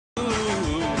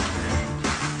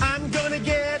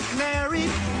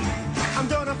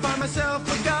ever find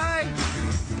myself a guy.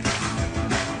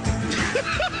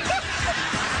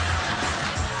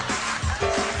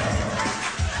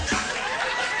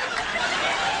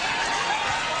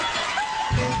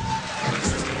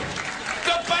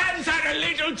 The band's had a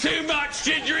little too much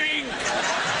to drink.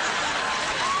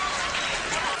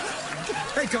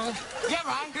 Hey, Carl. Yeah,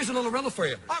 right. Here's a little riddle for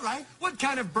you. All right. What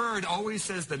kind of bird always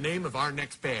says the name of our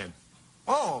next band?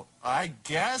 Oh, I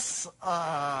guess,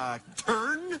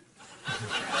 tern?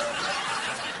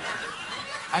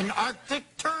 An Arctic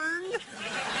tern?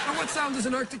 And what sound does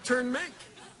an Arctic tern make?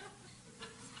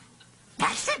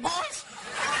 Backstreet Boys?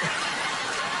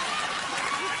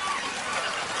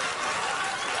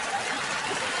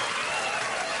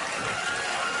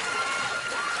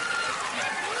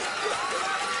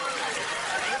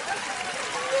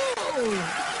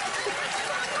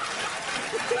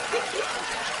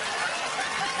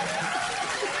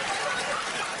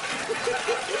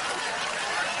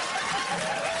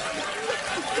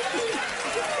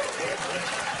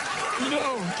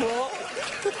 No, Paul.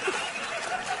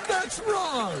 That's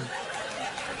wrong.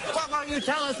 Why don't you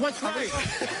tell us what's right?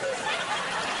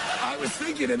 I was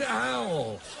thinking an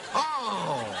owl.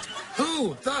 Oh.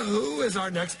 Who? The Who is our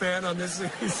next band on this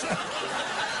series.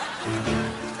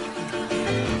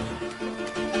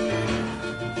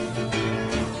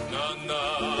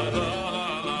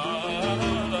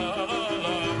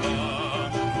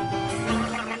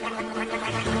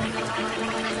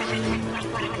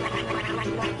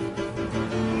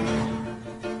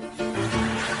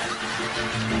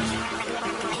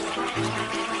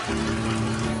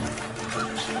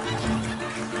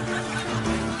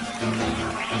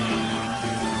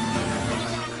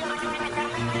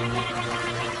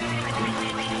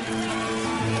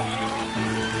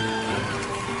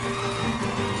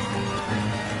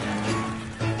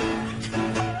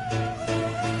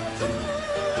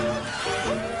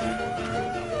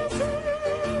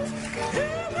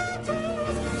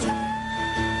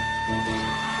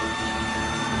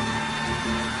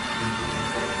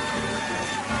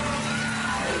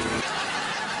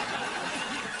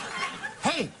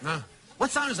 Hey,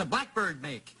 what sound does a blackbird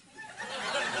make?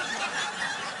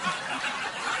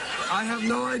 I have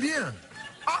no idea.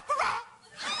 Opera.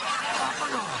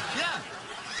 Opera. Yeah.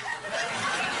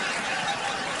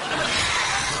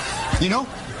 You know?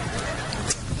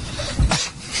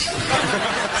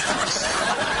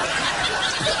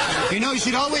 You know, you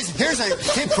should always, here's a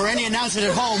tip for any announcers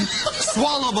at home,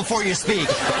 swallow before you speak.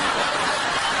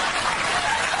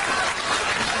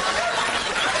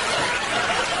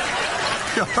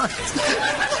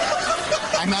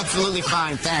 I'm absolutely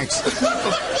fine, thanks.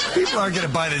 People aren't going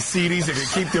to buy the CDs if you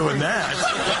keep doing that.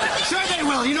 Sure they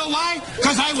will. You know why?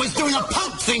 Because I was doing a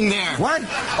punk thing there. What?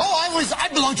 Oh, I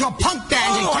belonged to a punk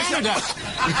band in Canada.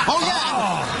 Oh, yeah.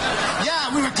 Oh.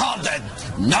 Yeah, we were called the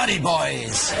Naughty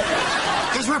Boys.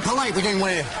 Because we're polite. We didn't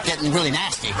want to get really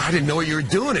nasty. I didn't know what you were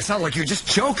doing. It sounded like you were just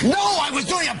joking. No, I was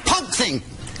doing a punk thing.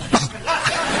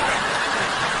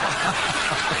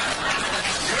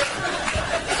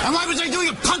 And why was I doing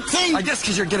a punk thing? I guess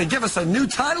because you're going to give us a new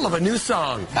title of a new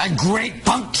song. A great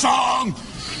punk song.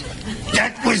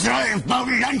 That was all about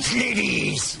lunch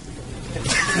ladies.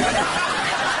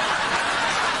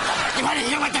 You want to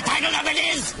hear what the title of it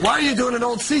is? Why are you doing an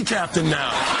old sea captain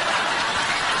now?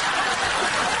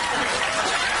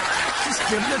 Just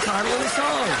give the title of the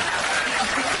song.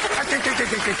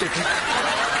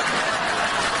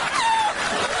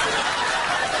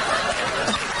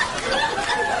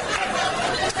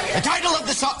 The title of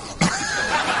the song...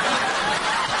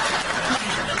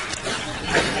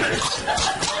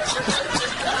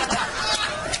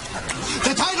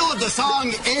 The title of the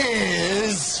song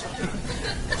is...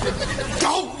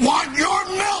 Don't Want Your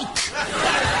Milk!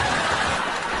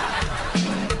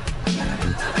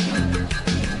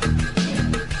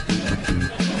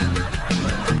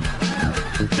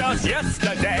 Just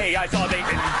yesterday I saw the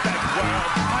insect world.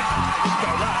 My eyes go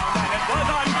round and it was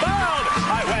unfurled.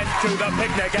 I went to the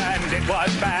picnic and it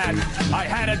was bad. I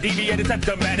had a deviated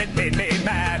septum and it made me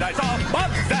mad. I saw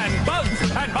bugs and bugs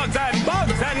and bugs and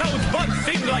bugs, and those bugs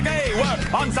seemed like they were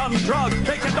on some drug.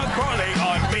 They kept on crawling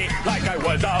on me like I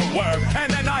was a worm,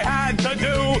 and then I had to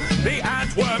do the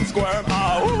ant worm squirm.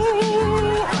 Ow!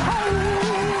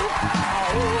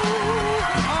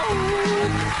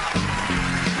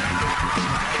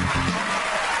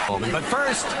 But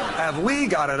first, have we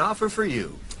got an offer for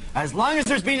you? As long as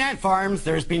there's been ant farms,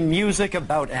 there's been music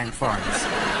about ant farms.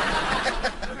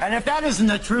 And if that isn't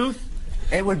the truth,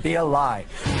 it would be a lie.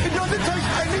 It doesn't taste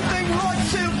anything like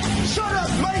silk. Shut up,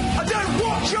 mate. I don't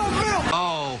want your milk.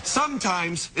 Oh,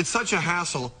 Sometimes it's such a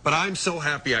hassle, but I'm so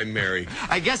happy I'm married.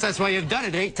 I guess that's why you've done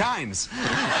it 8 times.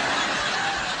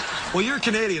 Well, you're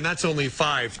Canadian. That's only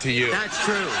 5 to you. That's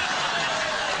true.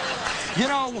 You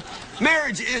know,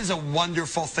 marriage is a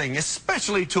wonderful thing,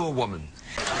 especially to a woman.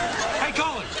 Hey,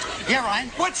 Colin. Yeah, Ryan?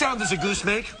 What sound does a goose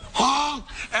make? Honk.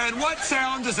 And what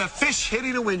sound does a fish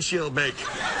hitting a windshield make?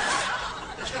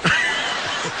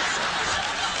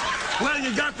 Well,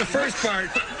 you got the first part.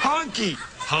 Honky.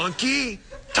 Honky.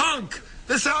 Tonk.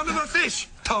 The sound of a fish.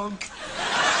 Tonk.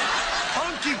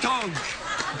 Honky tonk.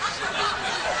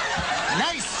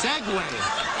 Nice segue.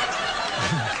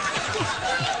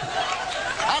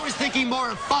 I was thinking more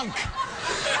of funk.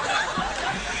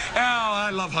 Oh,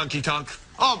 I love honky tonk.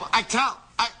 Oh,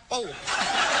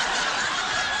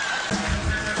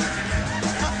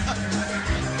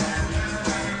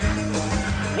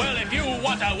 Well, if you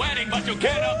want a wedding but you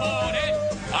can't afford it,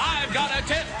 I've got a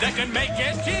tip that can make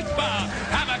it cheaper.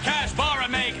 Have a cash bar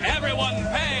and make everyone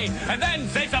pay, and then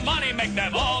save some money, make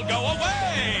them all go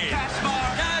away. Cash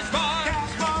bar, cash bar,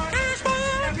 cash bar, cash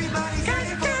bar. Everybody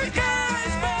say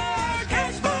cash bar,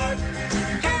 cash bar,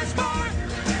 cash bar,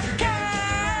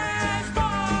 cash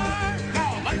bar.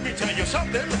 Now, let me tell you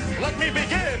something. Let me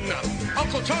begin.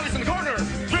 Uncle Charlie's in the corner,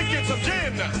 drinking some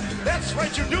gin. That's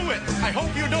right, you do it. I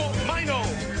hope you don't mind-o.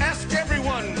 Ask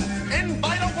everyone.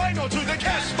 Invite a wino to the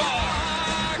cash bar.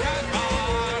 Cash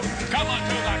bar. Come on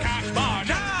to the cash bar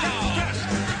now.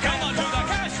 Come on to the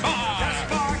cash bar.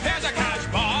 There's a cash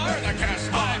bar. The cash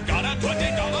bar. I've got a $20 bill.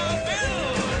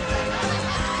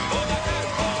 Oh, the cash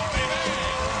bar, baby.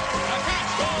 The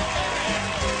cash bar, baby.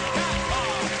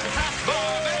 Cash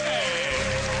bar, baby.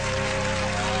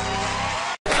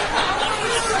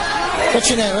 What's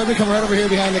your name? Let me come right over here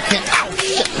behind the camera. Ow,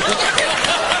 shit.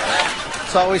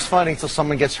 It's always funny until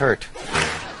someone gets hurt.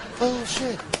 Oh,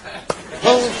 shit.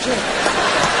 Oh,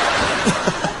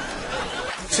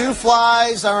 shit. 2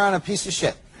 flies are on a piece of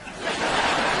shit.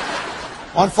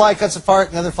 One fly cuts a fart,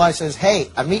 and the other fly says, hey,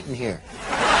 I'm eating here.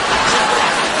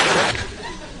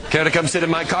 Care to come sit in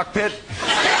my cockpit?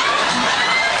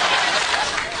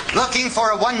 Looking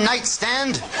for a one-night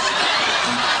stand?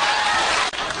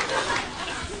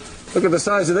 Look at the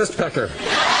size of this pecker.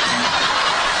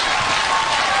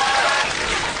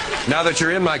 Now that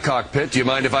you're in my cockpit, do you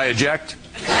mind if I eject?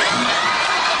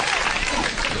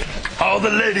 All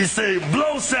the ladies say,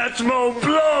 blow, Satchmo,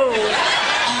 blow.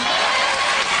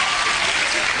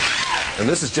 And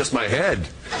this is just my head.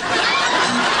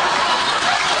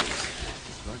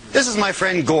 This is my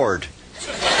friend Gord.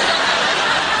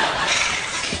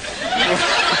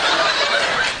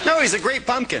 No, he's a great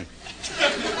pumpkin.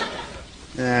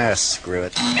 Ah, screw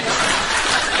it.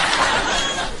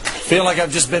 Feel like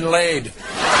I've just been laid.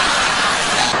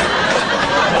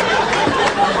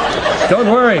 Don't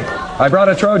worry, I brought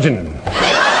a Trojan.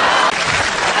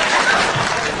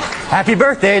 Happy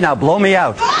birthday. Now blow me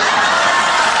out.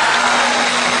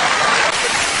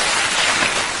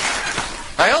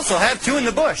 I also have 2 in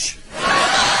the bush.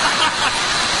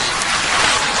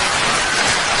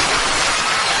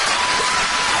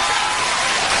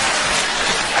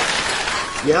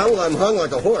 Yeah, well, I'm hung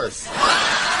like a horse.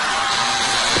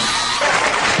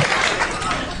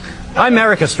 I'm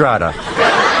Eric Estrada.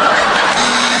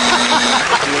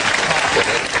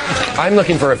 I'm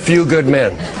looking for a few good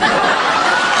men.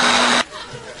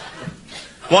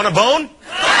 Want a bone?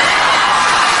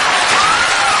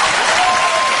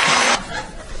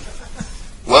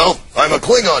 Well, I'm a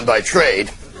Klingon by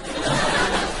trade.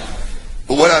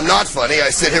 But when I'm not funny, I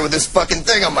sit here with this fucking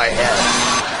thing on my head.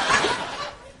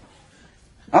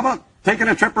 How about taking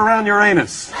a trip around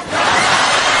Uranus?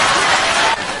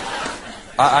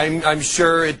 I'm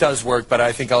sure it does work, but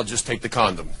I think I'll just take the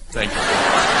condom. Thank you.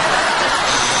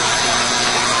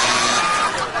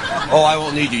 Oh, I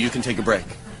won't need you. You can take a break.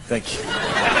 Thank you.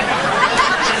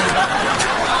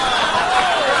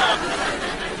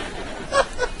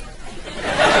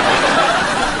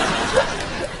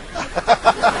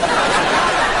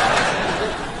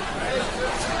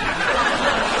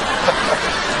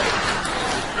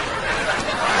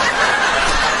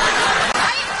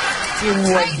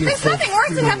 There's nothing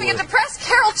worse than having a depressed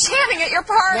Carol chanting at your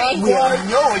party. Yeah, I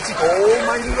know. It's like, oh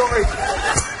my Lord.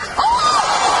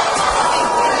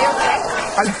 Are you okay?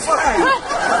 I'm fine.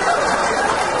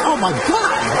 Oh, my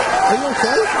God. Are you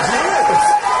okay?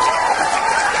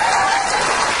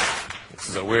 This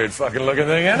is a weird fucking looking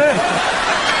thing, isn't it?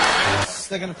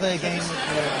 They're going to play a game with you.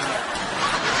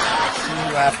 See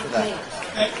you after that.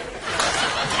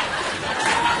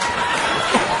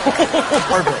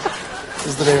 Perfect. This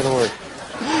is the day of the word.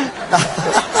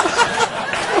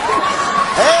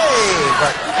 Hey!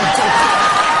 But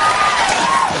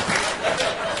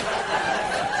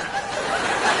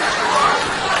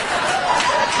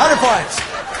 100 points.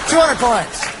 200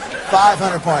 points.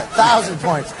 500 points. 1,000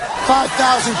 points.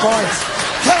 5,000 points.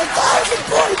 10,000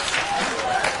 points.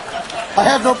 I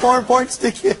have no more points to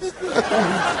give.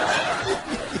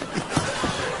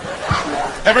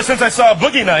 Ever since I saw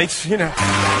Boogie Nights, you know.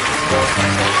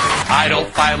 I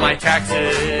don't file my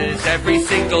taxes every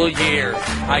single year.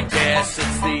 I guess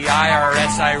it's the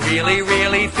IRS I really,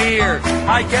 really fear.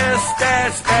 I guess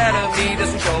that's bad of me,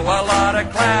 doesn't show a lot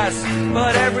of class.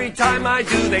 But every time I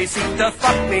do, they seem to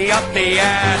fuck me up the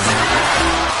ass.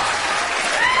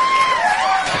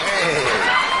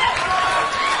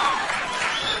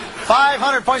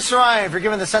 500 points to Ryan for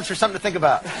giving the censor something to think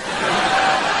about.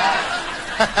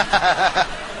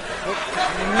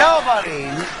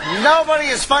 Nobody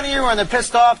is funnier when they're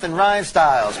pissed off than Ryan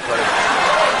Stiles, buddy.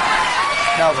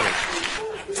 Nobody.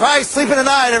 Try sleeping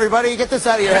tonight, everybody. Get this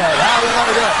out of your head. How do you want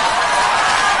to do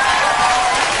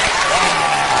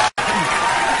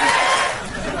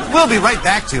it? We'll be right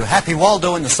back to Happy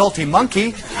Waldo and the Salty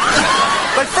Monkey.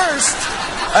 But first,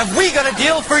 have we got a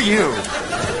deal for you?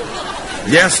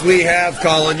 Yes, we have,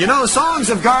 Colin. You know, songs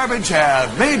of garbage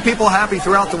have made people happy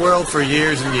throughout the world for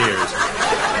years and years.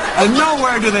 And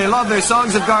nowhere do they love their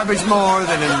songs of garbage more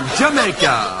than in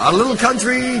Jamaica, a little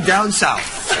country down south.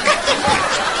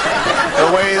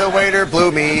 The way the waiter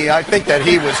blew me, I think that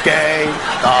he was gay.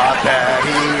 Thought that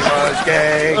he was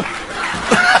gay.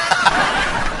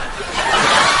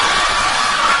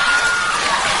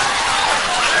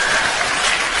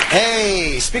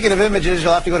 Hey, speaking of images,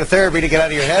 you'll have to go to therapy to get out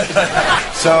of your head.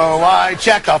 So I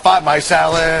check off on my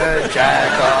salad, check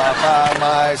off on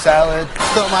my salad.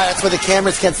 So that's where the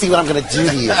cameras can't see what I'm going to do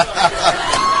to you.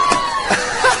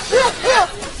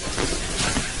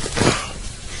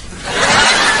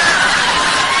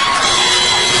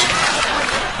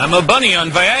 I'm a bunny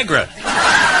on Viagra.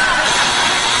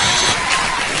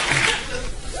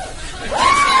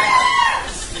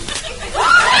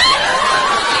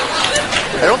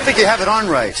 I don't think you have it on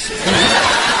right. So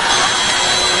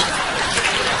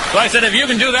I said, if you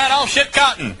can do that, I'll shit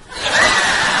cotton.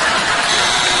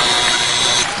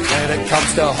 When it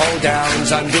comes to hoedowns,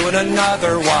 I'm doing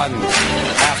another one.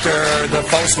 After the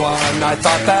first one, I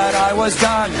thought that I was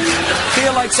done.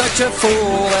 Feel like such a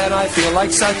fool, and I feel like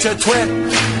such a twit.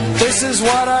 This is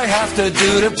what I have to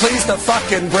do to please the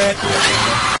fucking Brit.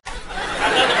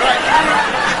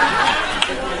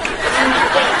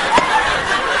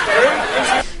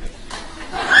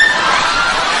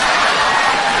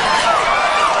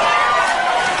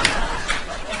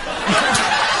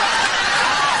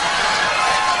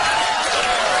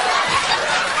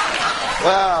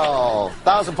 Well,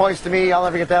 1,000 points to me. I'll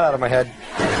never get that out of my head.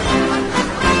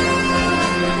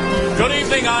 Good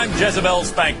evening, I'm Jezebel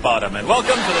Spankbottom, and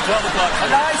welcome to the 12 o'clock.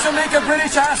 And I shall make a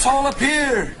British asshole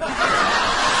appear.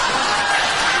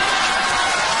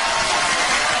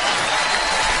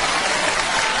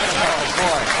 Oh,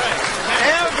 boy.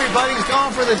 Everybody's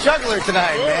going for the juggler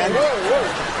tonight, man.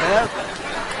 Yeah.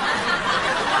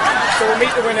 So we'll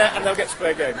meet the winner and they'll get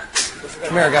square game.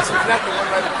 Come here, I got some.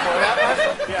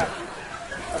 Yeah.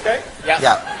 Okay?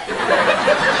 Yeah.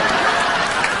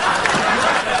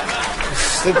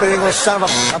 Stupid English son of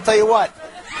a... I'll tell you what.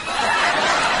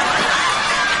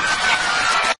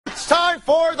 It's time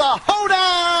for the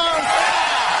hoedown!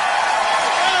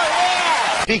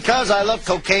 Because I love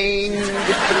cocaine.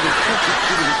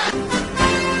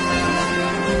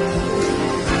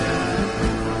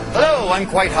 Hello, I'm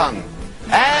quite hung.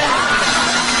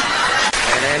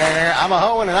 And I'm a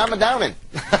hoeing and I'm a downing.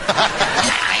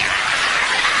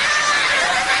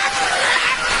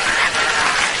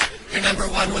 You're number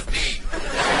one with me.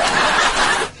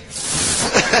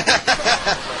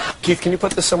 Keith, can you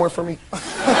put this somewhere for me?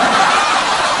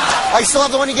 I still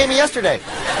have the one you gave me yesterday.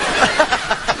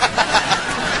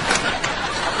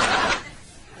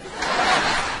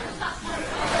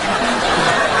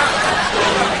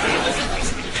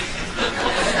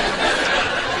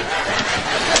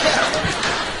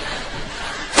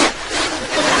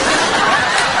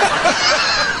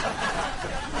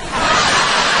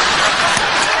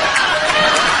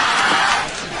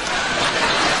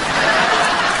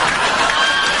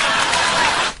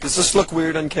 Does this look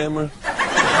weird on camera?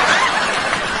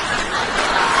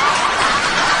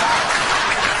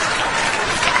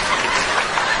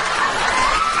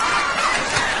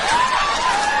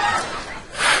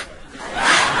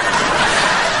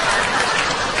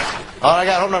 All I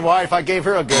got home to my wife, I gave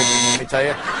her a good, let me tell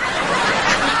you.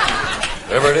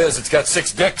 Whatever it is, it's got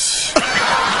 6 dicks.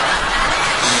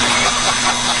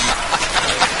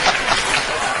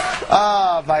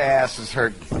 Ah, my ass is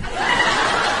hurting.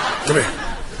 Come here.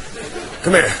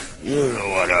 Come here. You know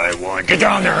what I want. Get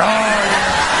down there. Oh, yeah.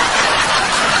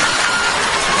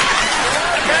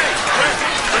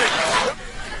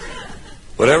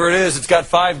 Whatever it is, it's got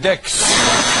 5 dicks.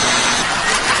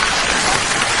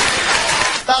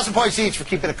 1,000 points each for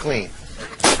keeping it clean.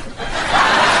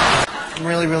 I'm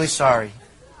really, really sorry.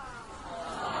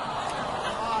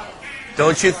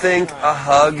 Don't you think a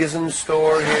hug is in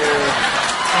store here?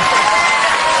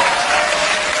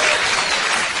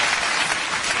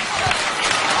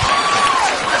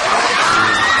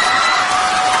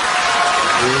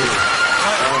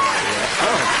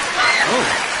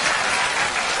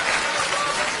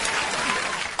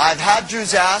 I've had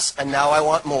Drew's ass, and now I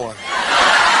want more.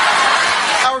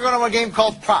 Now we're going to a game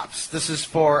called Props. This is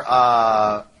for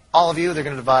all of you. They're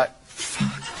going to divide...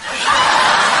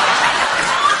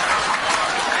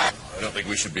 I don't think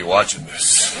we should be watching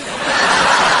this.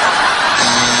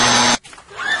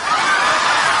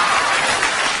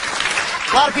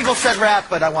 A lot of people said rap,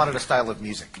 but I wanted a style of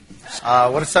music.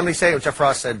 What did somebody say? Jeff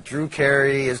Ross said, Drew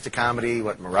Carey is to comedy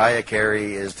what Mariah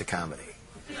Carey is to comedy.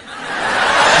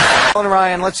 And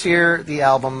Ryan, let's hear the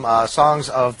album Songs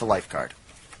of the Lifeguard.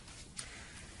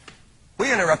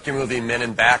 We interrupt your movie Men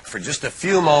in Back for just a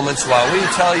few moments while we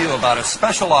tell you about a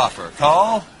special offer.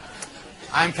 Call?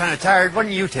 I'm kind of tired. Why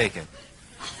don't you take it?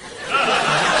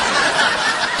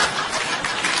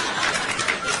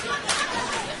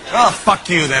 Oh, fuck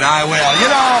you, then I will. You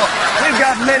know, we've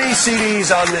got many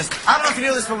CDs on this. I don't know if you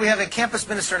knew this, but we have a campus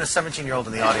minister and a 17-year-old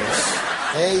in the audience.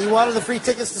 Hey, you wanted the free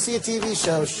tickets to see a TV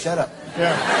show. Shut up.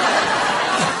 Yeah.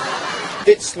 A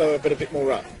bit slower, but a bit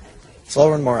more up.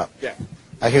 Slower and more up. Yeah.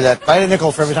 I hear that. Buy a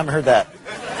nickel for every time I heard that.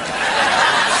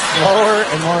 Slower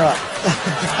and more up.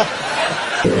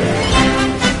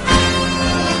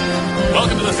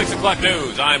 Welcome to the 6 o'clock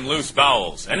news. I'm Loose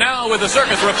Bowels. And now with the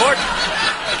circus report.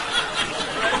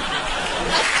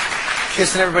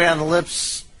 Kissing everybody on the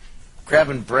lips,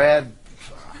 grabbing bread.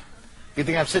 Good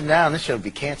thing I'm sitting down. This show would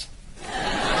be canceled.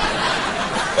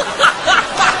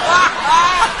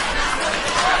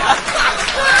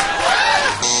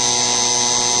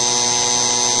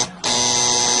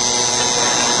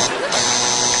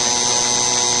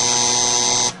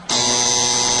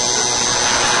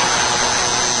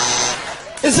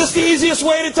 Is this the easiest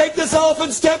way to take this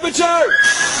elephant's temperature?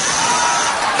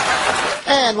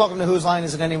 And welcome to Whose Line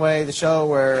Is It Anyway, the show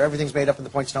where everything's made up and the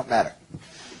points don't matter.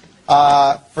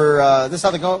 This is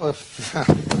how the go.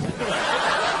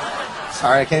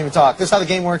 Sorry, I can't even talk. This is how the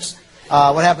game works.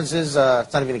 What happens is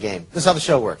it's not even a game. This is how the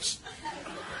show works.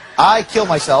 I kill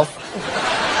myself,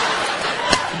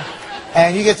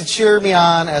 and you get to cheer me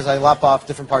on as I lop off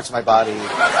different parts of my body. Turn into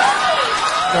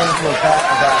a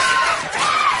bastard.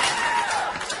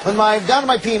 When I'm down to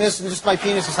my penis and just my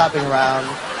penis is hopping around,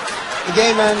 the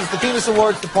game ends, the penis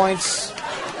awards the points,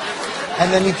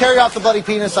 and then you carry off the bloody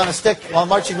penis on a stick while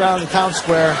marching around the town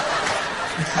square.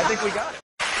 I think we got it.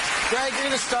 Greg, you're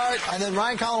going to start, and then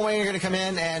Ryan, Colin, Wayne are going to come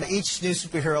in, and each new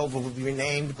superhero will be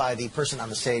named by the person on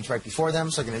the stage right before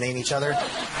them, so they're going to name each other.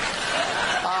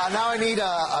 Now I need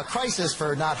a crisis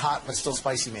for not hot but still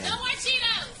spicy man. No more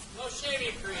Cheetos. No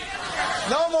shaving cream.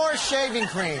 No more shaving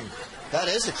cream. That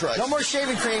is a crisis. No more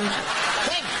shaving cream.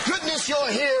 Thank goodness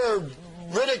you're here.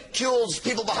 Ridicules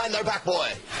people behind their back, boy.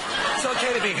 It's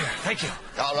okay to be here. Thank you.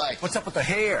 All right. What's up with the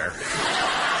hair?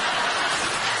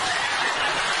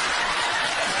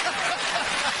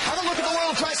 Have a look at the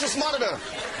World Crisis Monitor.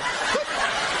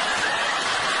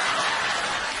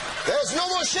 There's no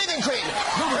more shaving cream.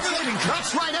 No more shaving cream.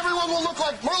 That's right. Everyone will look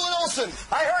like Merlin Olsen.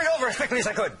 I hurried over as quickly as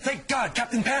I could. Thank God,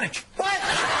 Captain Panic. What?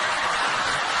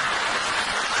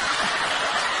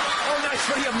 Oh, nice.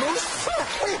 What are you, a moose?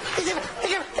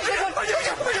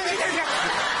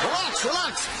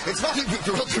 Relax. It's nothing.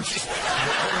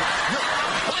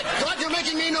 God, you're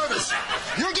making me nervous.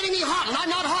 You're getting me hot, and I'm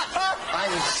not hot.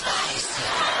 Ice.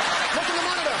 Look at the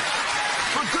monitor.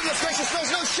 For goodness gracious, there's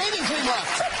no shaving cream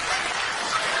left.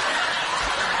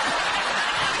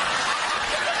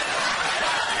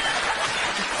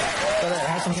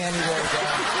 Have some candy there.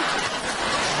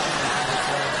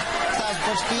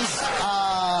 First piece.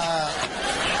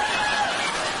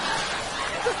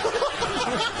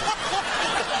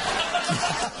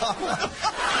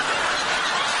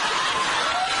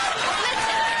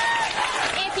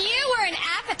 If you were an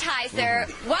appetizer,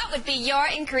 what would be your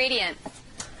ingredient?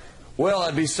 Well,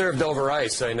 I'd be served over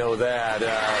ice, I know that.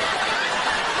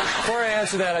 Before I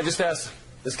answer that, I just ask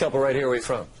this couple right here, where are you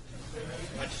from?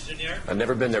 I've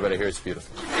never been there, but I hear it's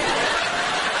beautiful.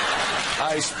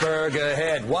 Iceberg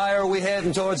ahead. Why are we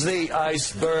heading towards the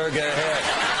iceberg ahead?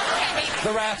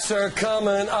 The rats are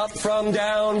coming up from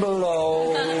down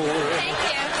below. Thank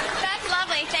you. That's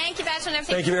lovely. Thank you, Bachelor number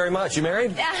 6. Thank you very much. You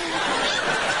married? All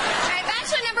right,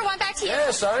 Bachelor number 1, back to you.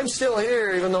 Yes, I'm still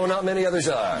here, even though not many others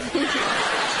are.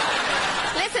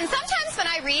 Listen, sometimes when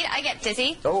I I read, I get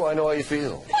dizzy. Oh, I know how you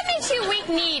feel. What makes you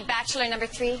weak-kneed, Bachelor number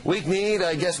 3? Weak-kneed,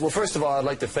 I guess. Well, first of all, I'd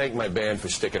like to thank my band for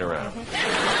sticking around.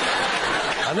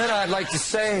 And then I'd like to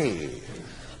say,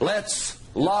 let's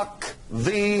lock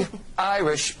the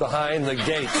Irish behind the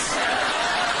gates.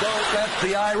 Don't let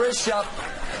the Irish up.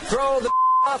 Throw the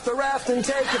off the raft and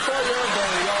take it for your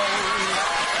very own.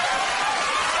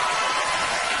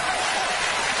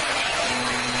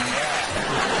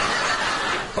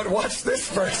 But watch this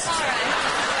verse.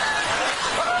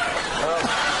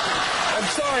 I'm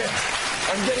sorry.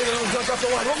 I'm getting a little drunk off the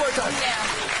wine. One more time. Yeah.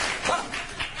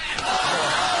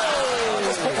 I'll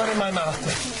just put one in my mouth.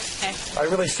 Okay. I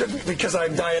really shouldn't because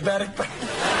I'm diabetic. But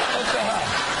what the hell?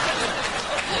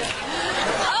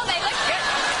 Oh, they look good.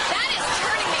 That is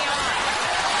turning me on.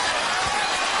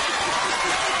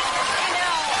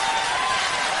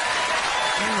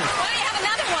 Why don't you have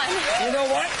another one? You know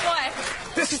what? What?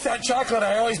 This is that chocolate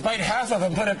I always bite half of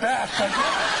and put it back. But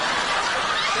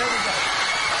there we go.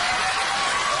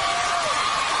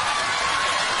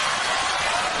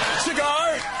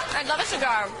 Cigar? I'd love a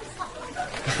cigar.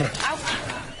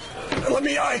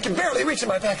 I can barely reach it.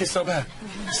 My back is so bad.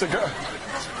 Cigar. Let's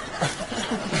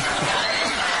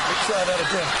try that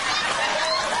again.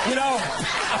 You know,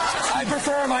 I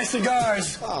prefer my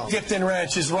cigars dipped in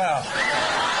ranch as well.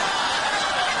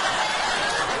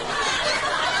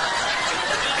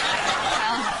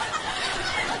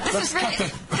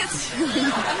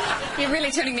 You're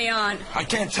really turning me on. I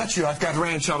can't touch you. I've got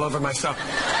ranch all over myself. What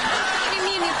do you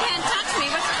mean you can't touch me?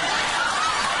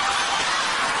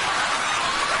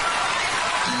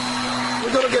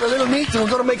 We're going to get a little meat, and we're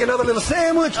going to make another little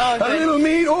sandwich. A little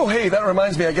meat. Oh, hey, that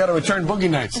reminds me, I got to return boogie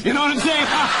nights. You know what I'm saying?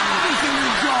 This is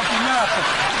enough.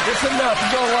 It's enough.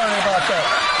 Don't worry about that.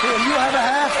 Here, you have a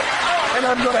half, and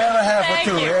I'm going to have a half or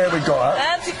two. There we go.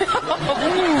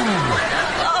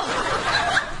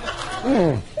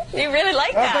 You really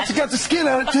like that. But you got the skin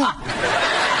on it, too. What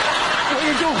are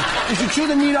you doing? You should chew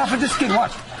the meat off of the skin.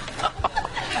 Watch.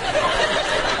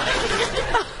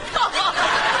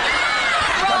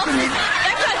 Got the meat.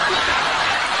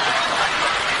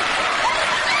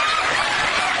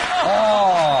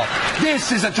 Oh,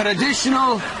 this is a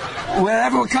traditional,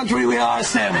 wherever country we are,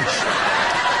 sandwich.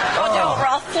 Oh, no,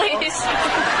 Ralph, please.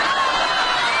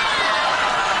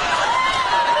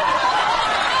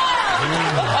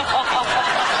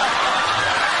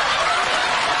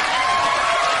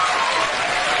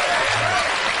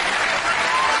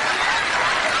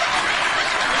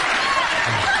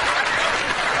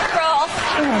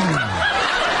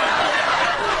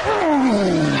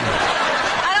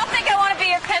 I don't think I want to be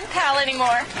your pen pal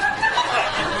anymore.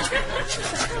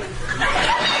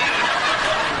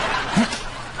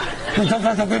 You don't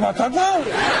have to be my pen pal?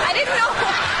 I didn't know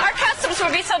our customs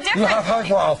would be so different. You have heard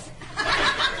Ralph.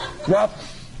 Ralph.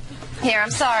 Here,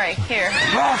 I'm sorry. Here.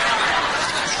 Ralph.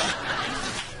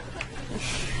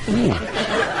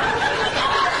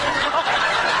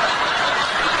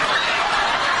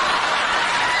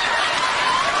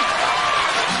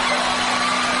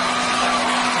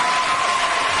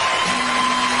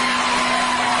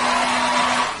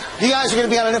 You guys are going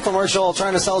to be on an infomercial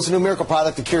trying to sell us a new miracle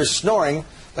product that cures snoring,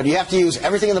 but you have to use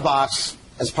everything in the box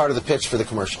as part of the pitch for the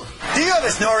commercial. Do you have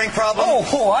a snoring problem?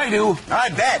 Oh, I do. I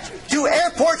bet. Do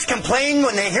airports complain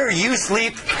when they hear you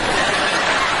sleep?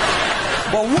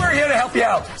 Well, we're here to help you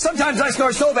out. Sometimes I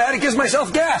snore so bad it gives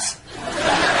myself gas.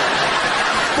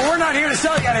 But we're not here to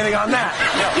sell you anything on that.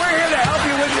 No. We're here to help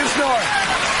you with your snoring.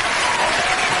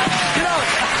 You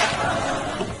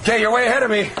know, okay, you're way ahead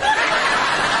of me.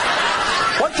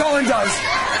 What Colin does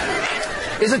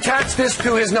is attach this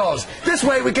to his nose. This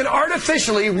way we can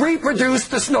artificially reproduce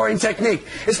the snoring technique.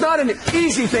 It's not an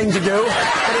easy thing to do,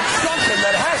 but it's something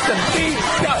that has to be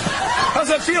done. How's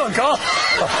that feeling, Cole?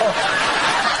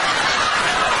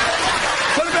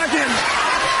 Put it back in.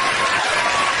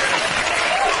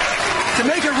 To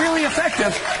make it really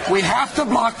effective, we have to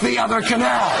block the other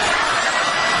canal.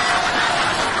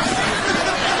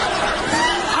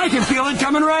 I can feel it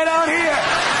coming right out here.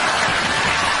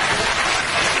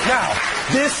 Now,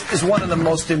 this is one of the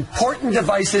most important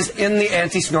devices in the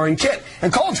anti-snoring kit,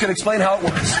 and Colin's going to explain how it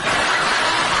works.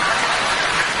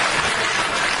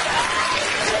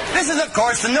 This is, of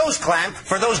course, the nose clamp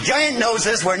for those giant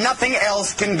noses where nothing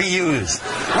else can be used.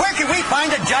 Where can we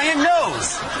find a giant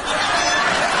nose?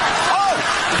 Oh!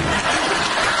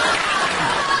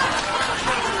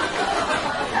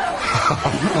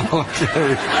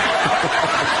 Okay.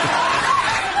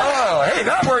 Oh, hey,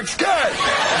 that works good.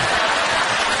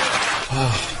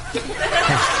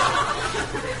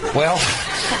 Well,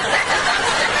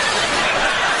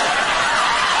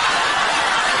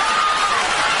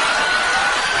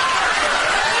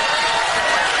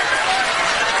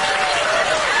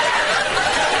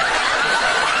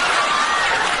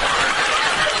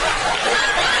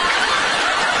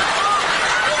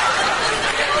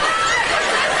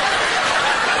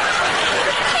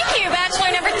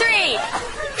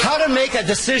 make a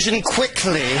decision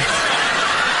quickly.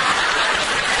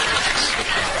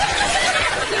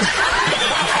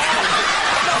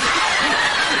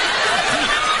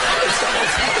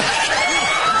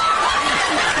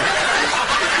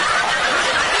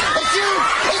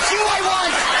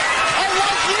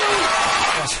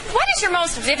 What is your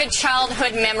most vivid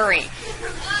childhood memory?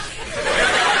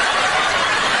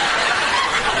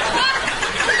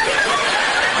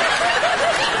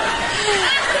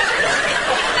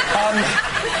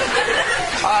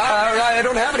 I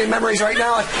don't have any memories right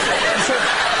now.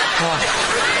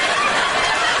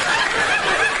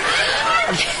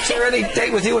 I'm sure any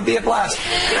date with you would be a blast. Okay,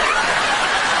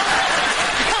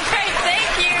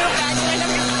 thank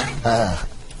you.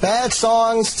 Bad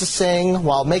songs to sing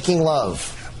while making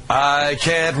love. I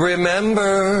can't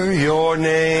remember your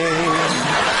name.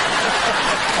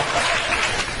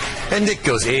 And it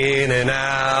goes in and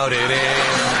out and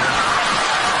in.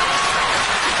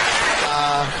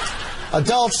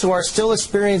 Adults who are still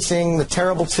experiencing the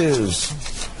terrible twos.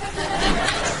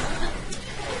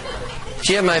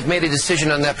 Jim, I've made a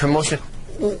decision on that promotion.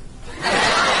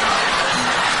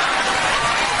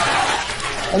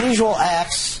 Unusual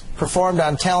acts performed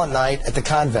on talent night at the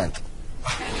convent.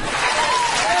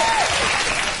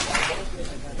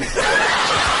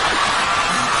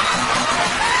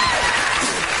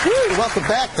 Woo, welcome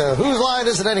back to Whose Line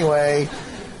Is It Anyway?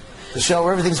 The show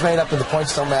where everything's made up and the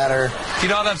points don't matter. You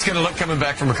know how that's going to look coming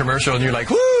back from a commercial and you're like,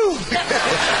 woo!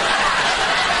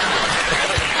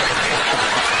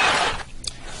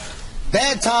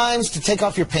 Bad times to take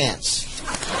off your pants.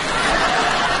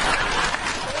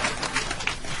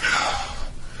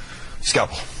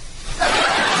 Scalpel.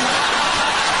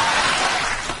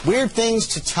 Weird things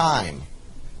to time.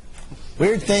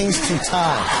 Weird things to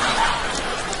time.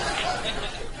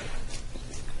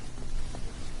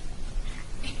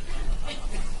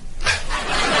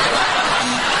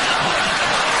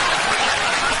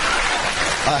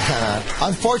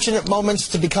 Unfortunate moments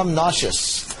to become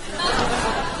nauseous.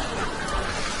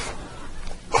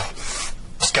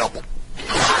 Scalpel.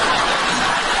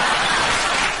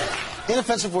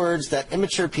 Inoffensive words that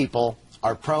immature people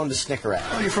are prone to snicker at.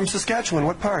 Oh, you're from Saskatchewan.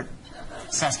 What part?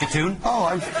 Saskatoon? Oh,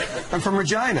 I'm from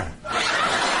Regina.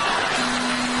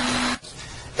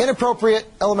 Inappropriate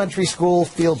elementary school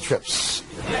field trips.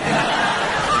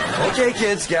 Okay,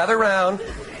 kids, gather round.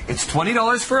 It's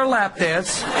 $20 for a lap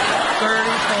dance, $30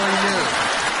 for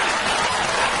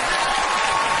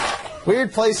you.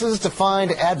 Weird places to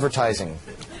find advertising.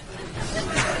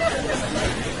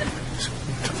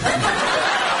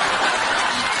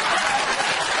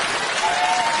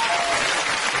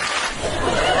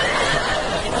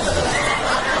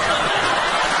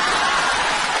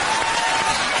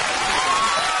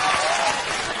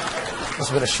 This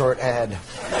has been a short ad.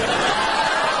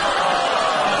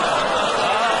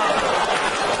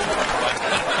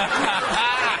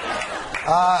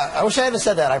 I wish I hadn't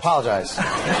said that. I apologize.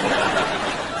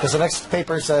 Because the next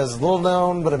paper says, little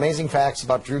known but amazing facts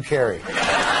about Drew Carey.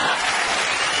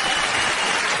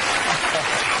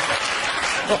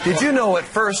 Did you know at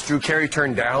first Drew Carey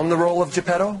turned down the role of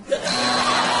Geppetto?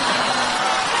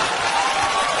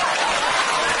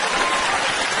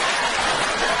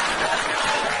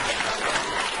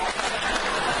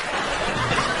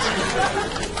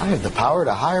 I have the power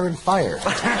to hire and fire.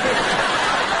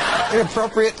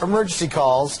 Inappropriate emergency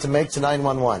calls to make to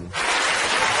 911.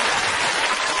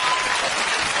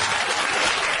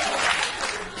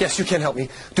 Yes, you can help me.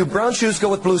 Do brown shoes go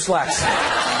with blue slacks?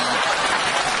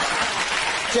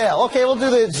 Jail. Okay, we'll do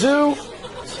the zoo.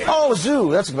 Oh, zoo.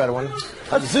 That's a better one.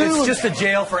 A zoo. It's just a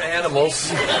jail for animals.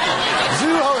 Zoo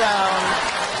hoedown.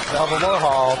 Belmore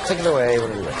Hall. Take it away.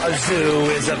 A zoo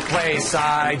is a place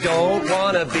I don't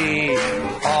want to be.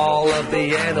 All of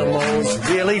the animals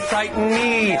really frighten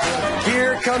me.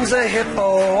 Here comes a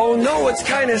hippo. Oh, no, it's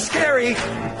kind of scary.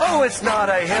 Oh, it's not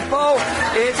a hippo.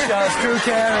 It's just Drew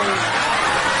Carey.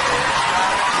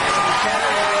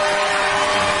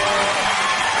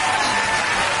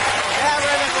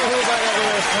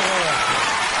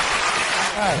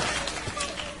 All right.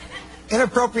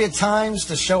 Inappropriate times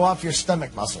to show off your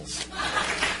stomach muscles.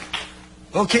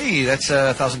 Okay, that's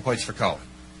 1,000 points for Colin.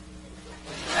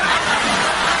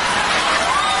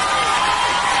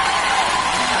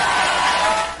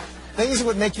 Things that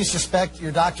would make you suspect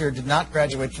your doctor did not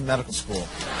graduate from medical school.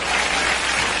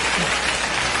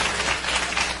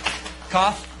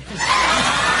 Cough.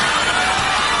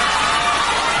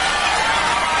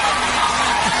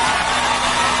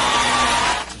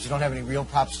 Since you don't have any real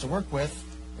props to work with,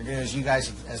 we're going to use you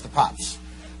guys as the props.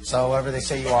 So whatever they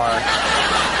say you are.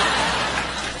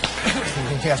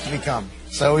 we have to become.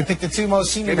 So we picked the two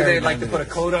most senior. Maybe they'd like to put a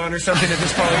coat on or something at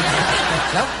this point.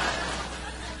 Nope.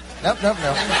 Yeah.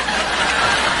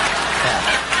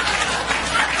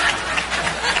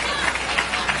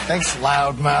 Thanks,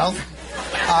 loudmouth.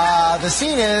 The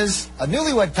scene is a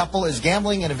newlywed couple is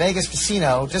gambling in a Vegas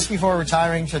casino just before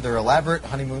retiring to their elaborate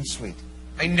honeymoon suite.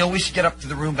 I know we should get up to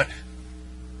the room, but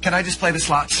can I just play the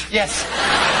slots? Yes.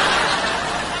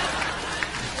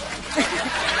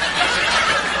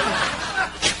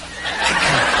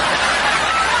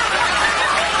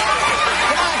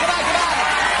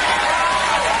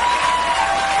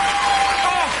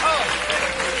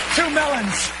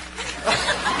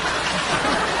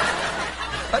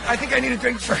 I think I need a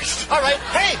drink first. All right.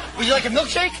 Hey, would you like a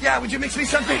milkshake? Yeah, would you mix me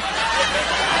something?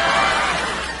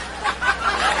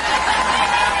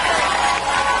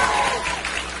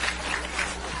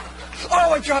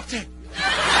 Oh, I dropped it.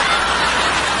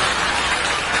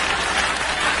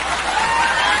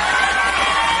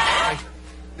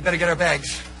 We better get our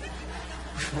bags.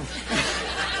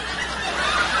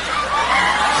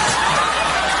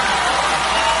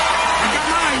 I got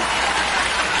mine.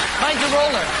 Mind your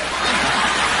roller.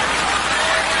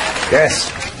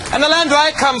 Yes. And the land where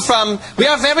I come from, we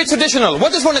are very traditional.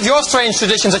 What is one of your strange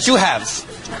traditions that you have?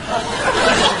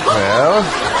 Well,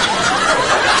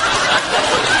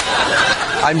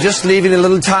 I'm just leaving a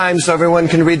little time so everyone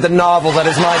can read the novel. That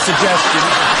is my suggestion.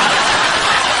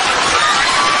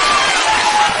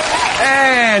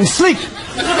 And sleep.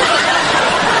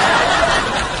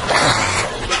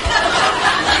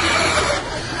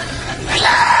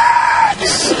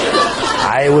 Relax.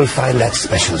 I will find that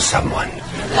special someone.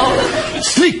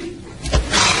 Sleep.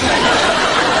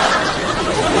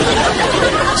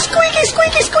 Squeaky,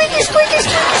 squeaky, squeaky, squeaky, squeaky,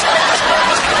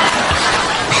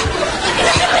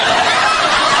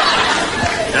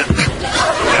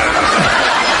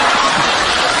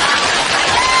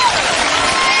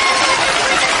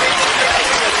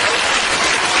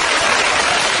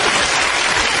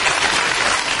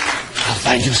 I'll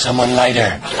find you someone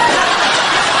lighter.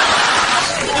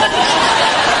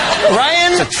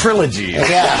 Ryan? It's a trilogy.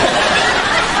 Yeah.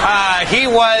 He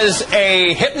was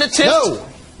a hypnotist? No.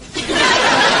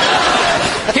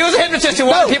 He was a hypnotist who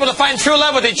wanted people to find true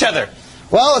love with each other.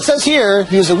 Well, it says here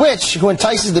he was a witch who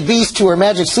entices the beast to her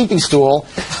magic sleeping stool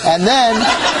and then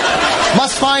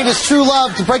must find his true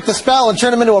love to break the spell and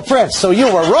turn him into a prince. So you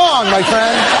were wrong, my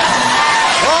friend.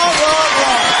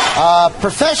 Wrong.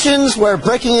 Professions where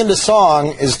breaking into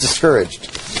song is discouraged.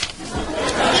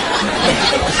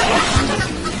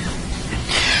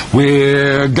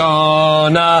 We're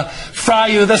gonna fry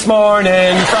you this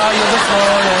morning, fry you this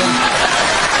morning.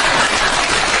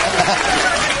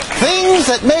 Things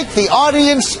that make the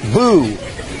audience boo.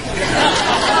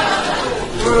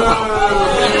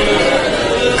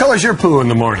 What color's your poo in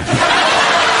the morning?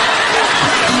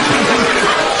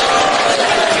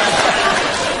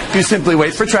 You simply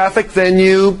wait for traffic, then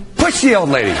you push the old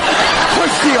lady.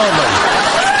 Push the old lady.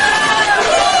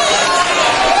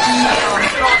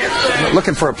 I'm not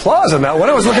looking for applause on that one.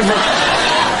 I was looking for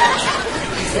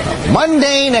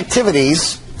Mundane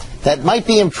activities that might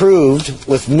be improved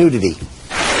with nudity.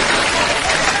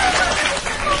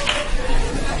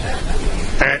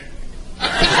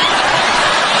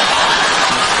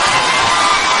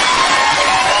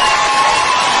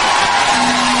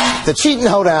 The cheating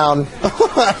hoedown.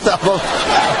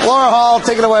 Laura Hall,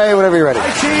 take it away whenever you're ready.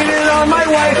 I cheated on my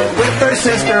wife with her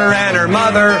sister and her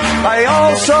mother. I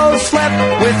also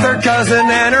slept with her cousin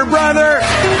and her brother.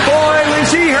 Boy, when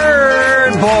she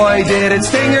heard, boy, did it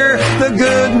sting her. The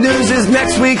good news is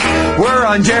next week we're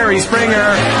on Jerry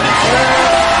Springer.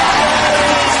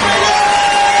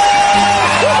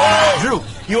 Drew,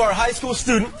 you are a high school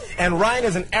student, and Ryan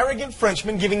is an arrogant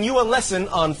Frenchman giving you a lesson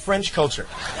on French culture.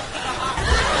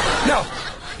 Now,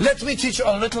 let me teach you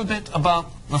a little bit about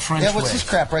the French Yeah, what's way. this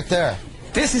crap right there?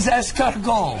 This is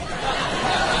escargot.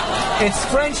 It's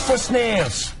French for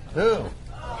snails. Ooh.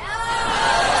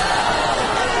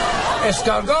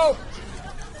 Escargot.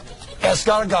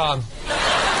 Escargot.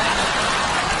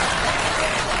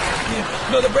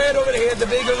 No, the bread over here, the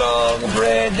big long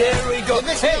bread. There we go.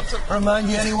 Hey, remind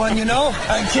you anyone you know?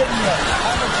 I'm kidding you.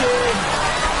 I'm a kid.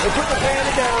 We put the pan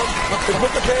down. We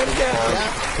put the pan down.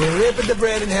 We rip the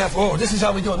bread in half. Oh, this is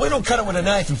how we do it. We don't cut it with a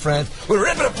knife in France. We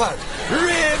rip it apart. Rip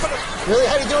it apart. Really?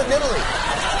 How do you do it in Italy?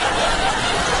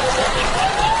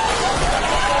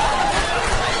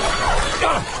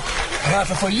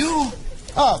 Half for you.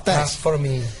 Oh, thanks. Half for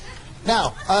me.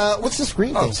 Now, what's this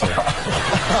green thing here?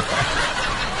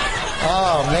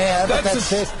 Oh, man.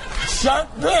 That's a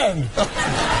sharp bread.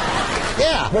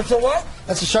 Yeah. What's a what?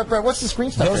 That's a sharp bread. What's this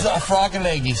green stuff Those here? are frog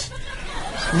legs.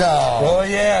 No. Oh,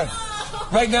 yeah.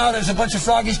 Right now, there's a bunch of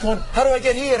froggies going, how do I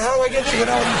get here? How do I get here?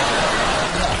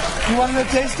 You want a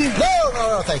tasty?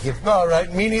 No, thank you. All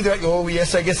right, me neither. Oh,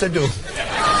 yes, I guess I do. Oh,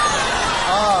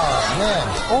 man.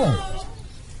 Oh.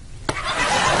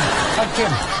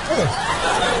 Kim.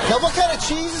 Now, what kind of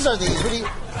cheeses are these? What do you...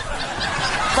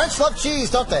 French love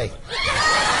cheese, don't they?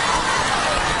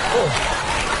 Oh.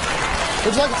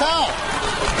 Would you like a towel?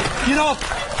 You know,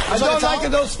 I don't like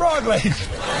those frog legs.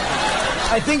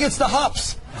 I think it's the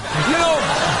hops. You know.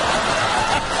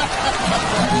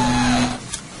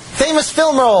 Famous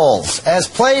film roles as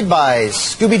played by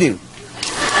Scooby-Doo.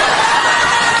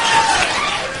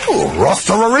 Oh,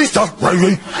 Rasta Larista,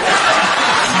 baby.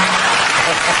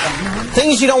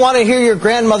 Things you don't want to hear your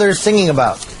grandmother singing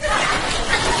about.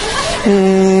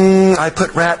 I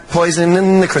put rat poison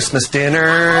in the Christmas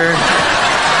dinner.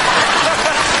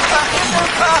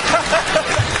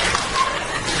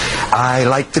 I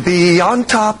like to be on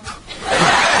top.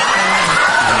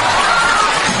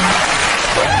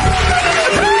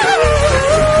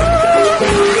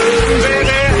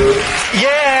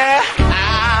 Yeah.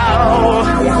 Ow.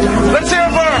 Let's hear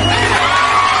it for her.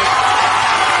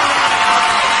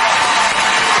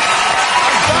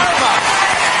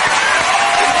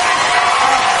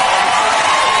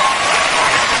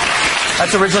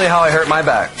 That's originally how I hurt my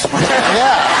back.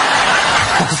 Yeah.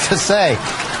 I was going to say, I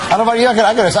don't know about you, I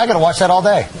gotta watch that all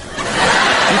day.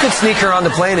 You could sneak her on the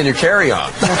plane in your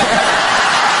carry-on.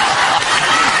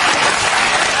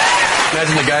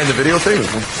 Imagine the guy in the video thing.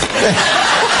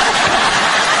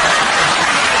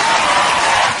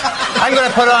 I'm going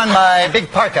to put on my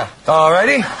big parka. All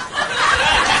righty.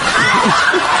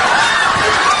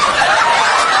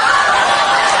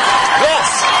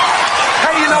 Yes.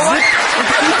 Hey, you know what?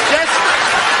 Yes.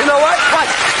 You know what? What?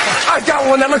 I've got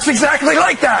one that looks exactly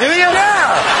like that. Do you? Yeah.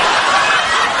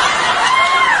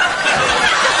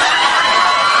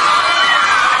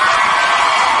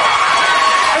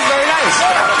 That's very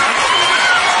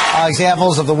nice.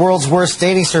 Examples of the world's worst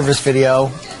dating service video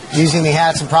using the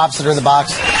hats and props that are in the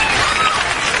box.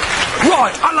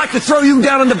 Right, I'd like to throw you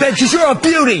down on the bed because you're a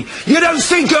beauty. You don't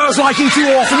see girls like you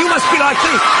too often. You must be like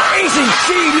me. Isn't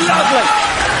she lovely?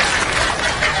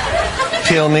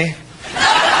 Kill me.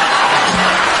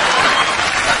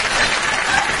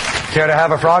 Care to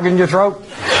have a frog in your throat?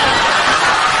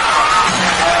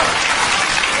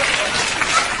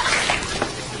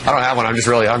 I don't have one. I'm just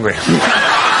really hungry.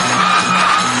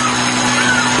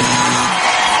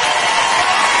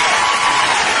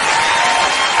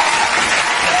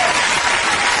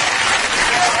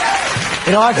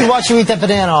 You know, I could watch you eat that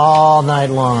banana all night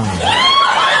long.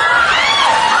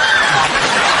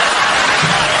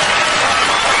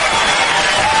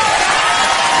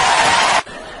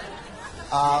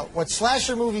 What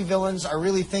slasher movie villains are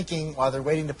really thinking while they're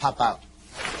waiting to pop out.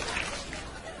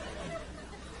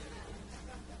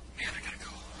 Man, I gotta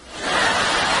go.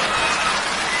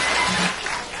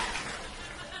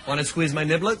 Want to squeeze my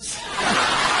niblets?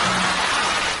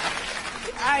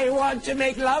 I want to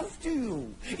make love to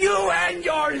you. You and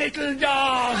your little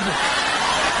dog.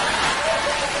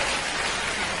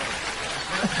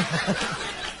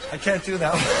 I can't do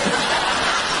that.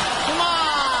 Come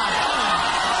on!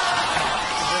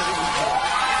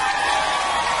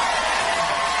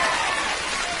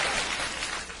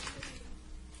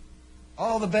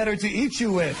 All the better to eat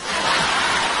you with.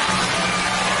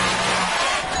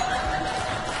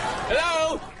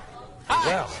 Hello? Hi.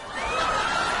 Well.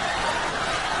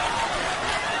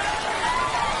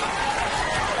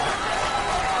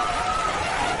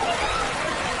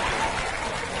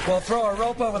 Well, throw a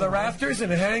rope over the rafters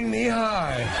and hang me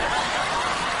high.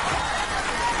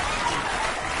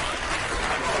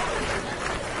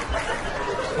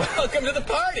 Welcome to the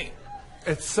party.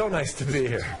 It's so nice to be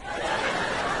here.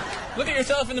 Look at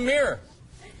yourself in the mirror.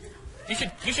 You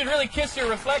should really kiss your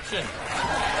reflection.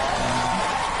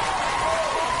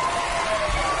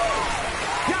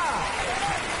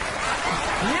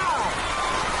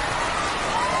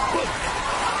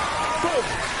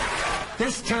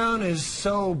 This town is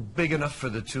so big enough for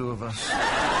the two of us.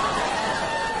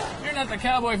 You're not the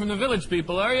cowboy from the Village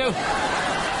People, are you?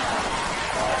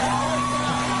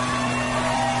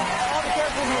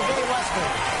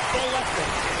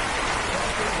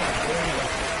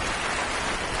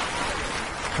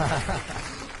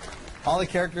 All the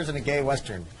characters in a gay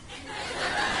western.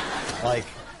 Like,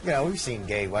 you know, we've seen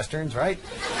gay westerns, right?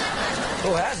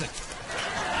 Who hasn't?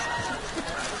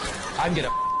 I'm gonna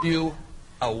you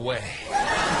away.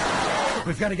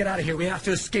 We've got to get out of here. We have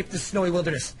to escape the snowy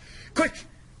wilderness. Quick!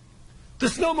 The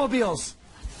snowmobiles!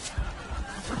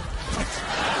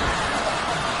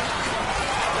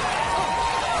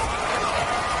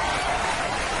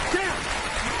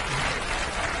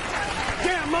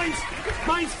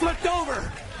 Mine's flipped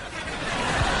over.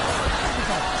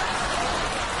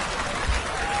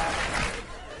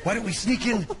 Why don't we sneak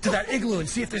in to that igloo and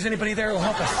see if there's anybody there who'll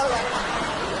help us? All right.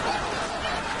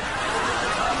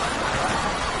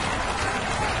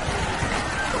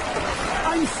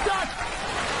 I'm stuck.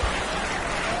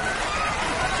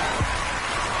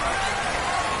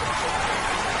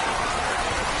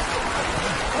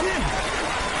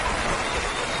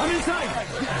 I'm inside.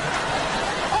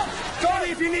 Oh, call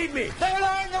me if you need me. They're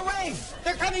on the way.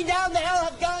 They're coming down. They all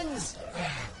have guns.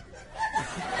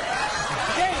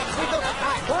 James, we go.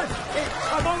 What?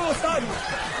 I'm almost done.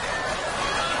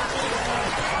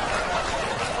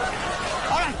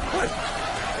 All right.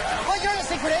 Well, you're a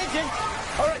secret agent.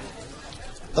 All right.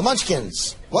 The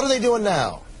Munchkins. What are they doing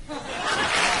now?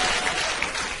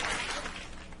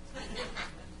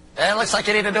 It looks like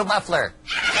you need a new muffler.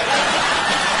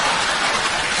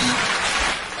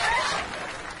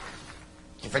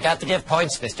 You forgot to give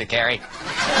points, Mr. Carey.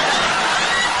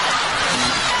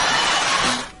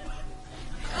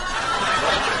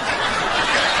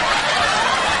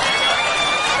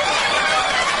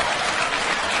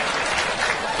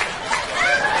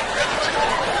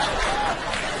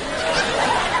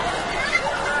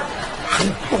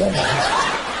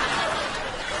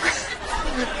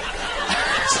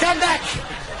 Stand back.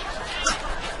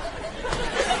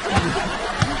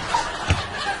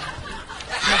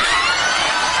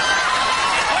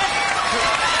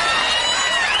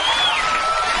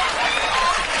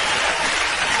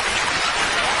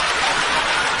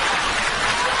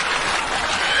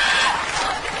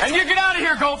 And you get out of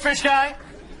here, goldfish guy.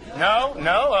 No,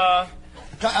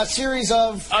 A series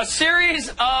of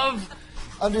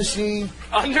undersea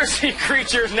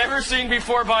creatures never seen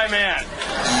before by man.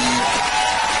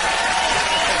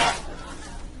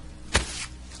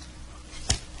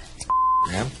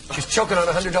 Man. She's choking on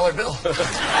a $100 bill.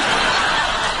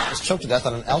 Just choked to death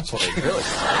on an Altoid. Really?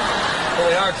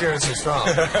 Only our cures are strong.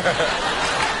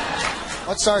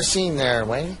 What's our scene there,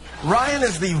 Wayne? Ryan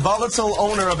is the volatile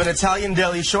owner of an Italian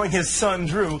deli showing his son,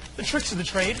 Drew, the tricks of the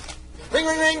trade. Ring,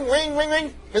 ring, ring, ring, ring,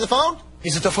 ring. Hear the phone?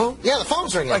 Is it the phone? Yeah, the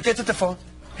phone's ringing. Get to the phone.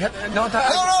 No,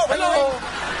 Hello.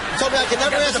 You told me I could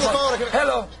never answer the phone.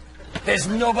 Hello. There's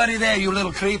nobody there, you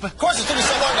little creep. Of course, it took me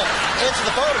so long to answer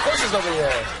the phone. Of course there's nobody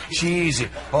there. Cheesy.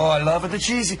 Oh, I love it, the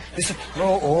cheesy. Listen.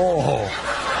 Oh,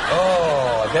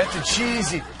 that's the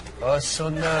cheesy. Oh, so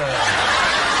nice.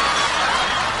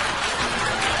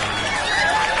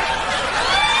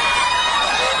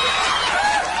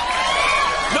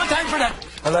 No time for that.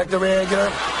 I like the regular.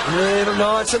 Little,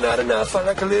 no, it's not enough. I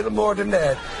like a little more than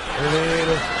that. A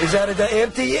little. Is that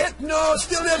empty yet? No,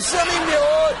 still there's some in there.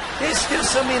 Oh, there's still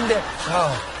some in there.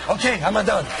 Oh, okay, I'm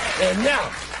done. And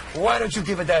now, why don't you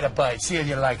give it that a bite? See if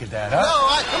you like it, that, huh?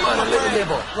 No, come on, a little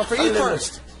nibble. Well, for you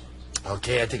first.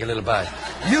 Okay, I take a little bite.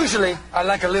 Usually, I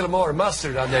like a little more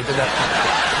mustard on there than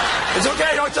that. It's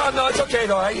okay, no, it's okay,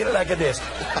 though. I eat it like this.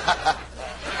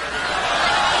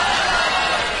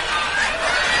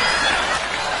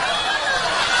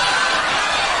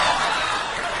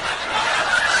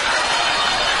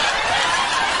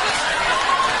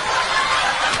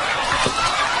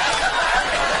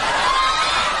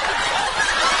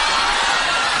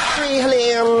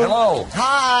 Hello.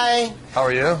 Hi. How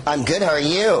are you? I'm good. How are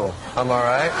you? I'm all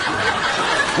right.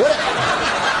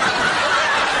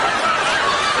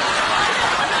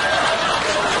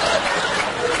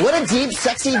 What a deep,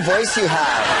 sexy voice you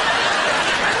have.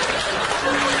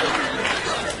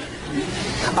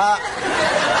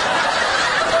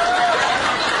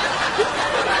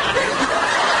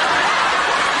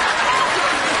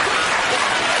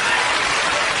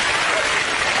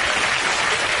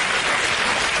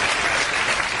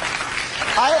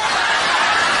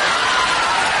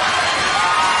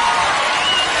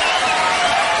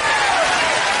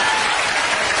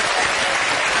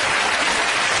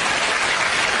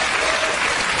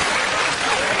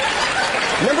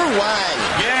 Number one.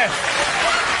 Yes.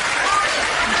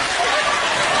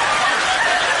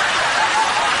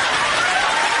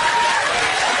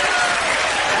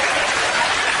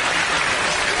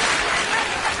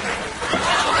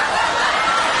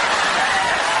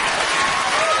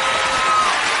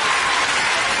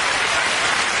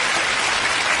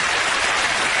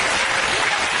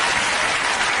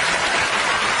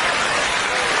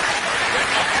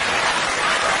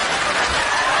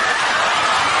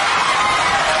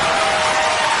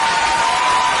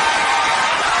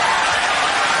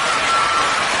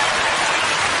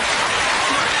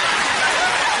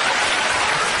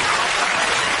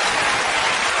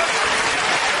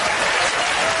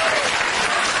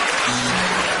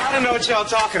 I don't know what y'all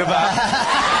talking about.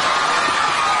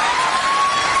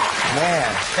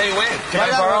 Man. Hey, Wayne, can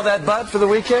I borrow that butt for the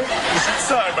weekend?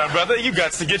 Sorry, my brother. You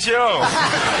got to get your own.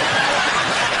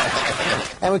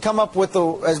 And we come up with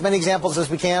as many examples as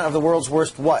we can of the world's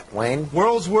worst what, Wayne?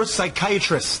 World's worst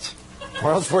psychiatrist.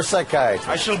 World's worst psychiatrist.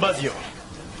 I shall buzz you.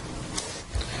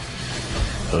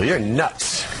 Oh, you're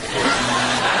nuts.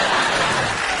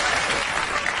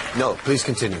 No, please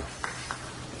continue.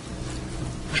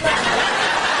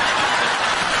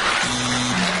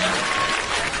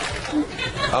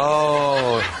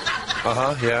 Oh,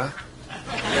 yeah.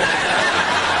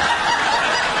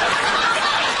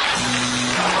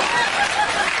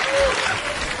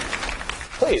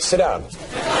 Please, sit down.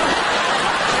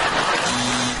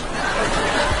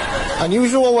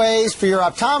 Unusual ways for your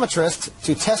optometrist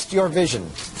to test your vision.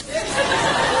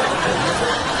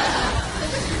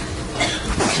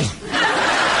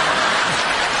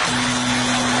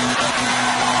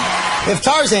 If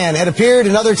Tarzan had appeared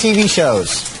in other TV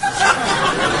shows.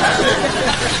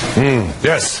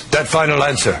 Yes, that final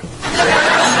answer.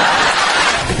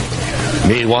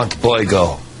 Me want boy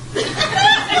go.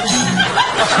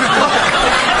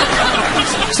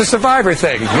 It's a Survivor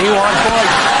thing. Me want boy.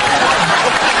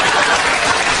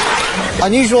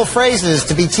 Unusual phrases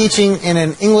to be teaching in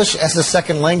an English as a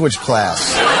second language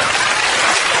class.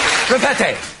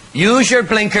 Repete. Use your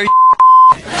blinker.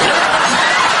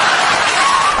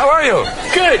 How are you?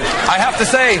 Good. I have to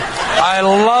say, I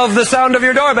love the sound of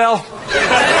your doorbell.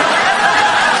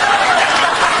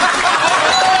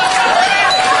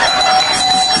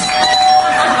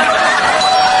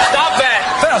 Stop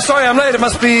that. Oh, sorry, I'm late. It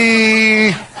must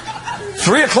be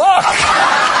 3 o'clock.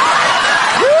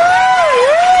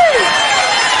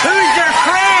 Who's your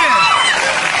friend?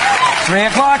 3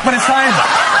 o'clock, but it's time.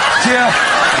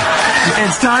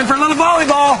 It's time for a little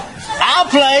volleyball. I'll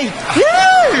play.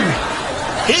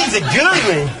 He's a good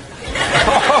one.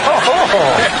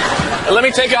 Let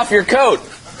me take off your coat.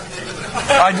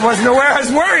 I wasn't aware I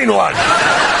was wearing one.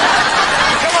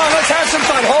 Come on, let's have some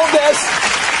fun. Hold this.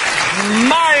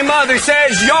 My mother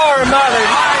says your mother.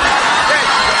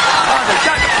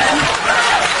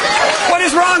 What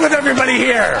is wrong with everybody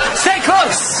here? Stay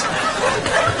close.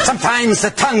 Sometimes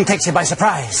the tongue takes you by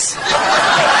surprise.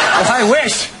 If I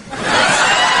wish.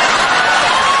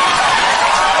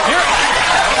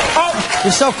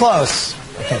 You're so close.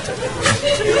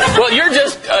 Well, you're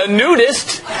just a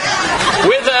nudist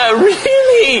with a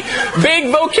really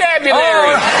big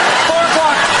vocabulary. 4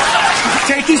 o'clock.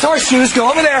 Take these horseshoes.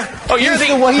 Go over there. Oh, you're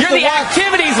the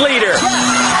activities leader.